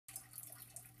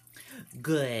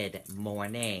Good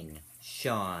morning,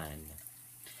 Sean.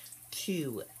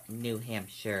 Two New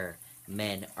Hampshire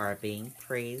men are being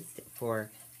praised for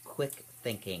quick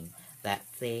thinking that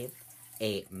saved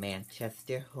a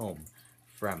Manchester home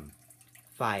from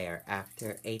fire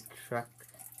after a truck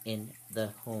in the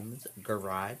home's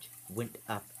garage went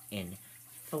up in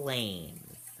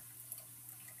flames.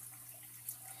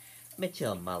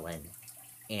 Mitchell Mullen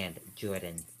and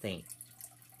Jordan St.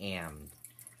 Am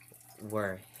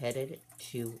were headed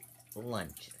to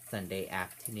lunch Sunday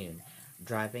afternoon,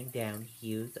 driving down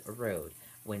Hughes Road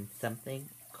when something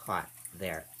caught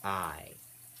their eye.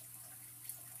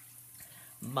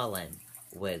 Mullen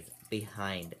was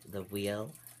behind the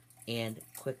wheel and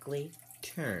quickly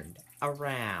turned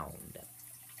around.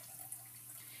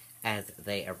 As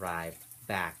they arrived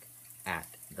back at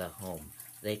the home,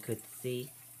 they could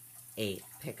see a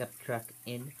pickup truck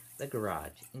in the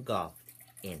garage engulfed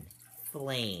in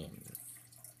flames.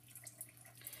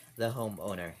 The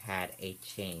homeowner had a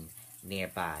chain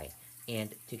nearby,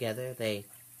 and together they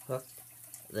hooked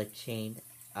the chain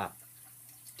up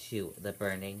to the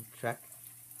burning truck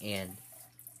and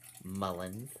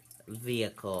Mullen's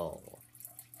vehicle.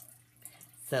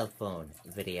 Cell phone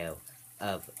video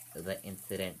of the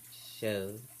incident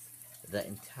shows the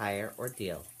entire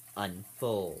ordeal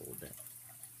unfold.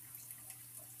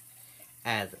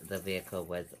 As the vehicle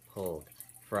was pulled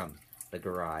from the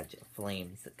garage,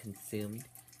 flames consumed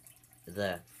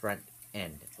the front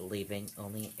end, leaving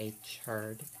only a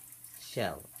charred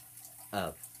shell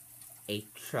of a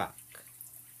truck.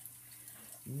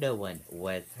 No one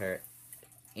was hurt,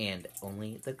 and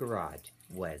only the garage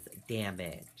was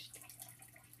damaged.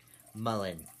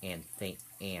 Mullen and St.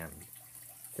 Anne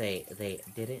say they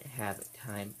didn't have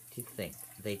time to think.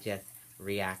 They just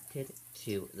reacted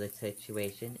to the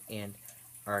situation and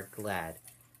are glad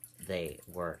they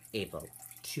were able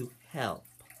to help.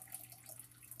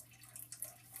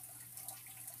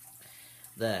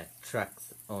 The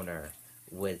truck's owner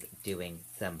was doing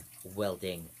some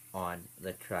welding on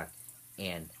the truck,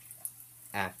 and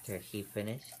after he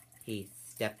finished, he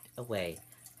stepped away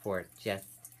for just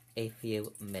a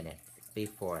few minutes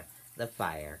before the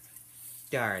fire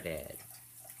started.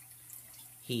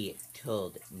 He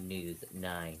told News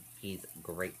 9 he's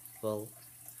grateful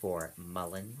for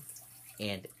Mullen's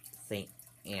and St.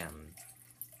 Anne's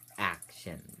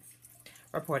actions.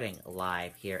 Reporting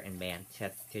live here in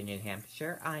Manchester, New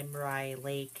Hampshire, I'm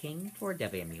Riley King for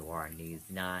WMUR News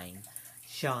 9.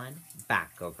 Sean,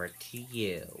 back over to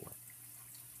you.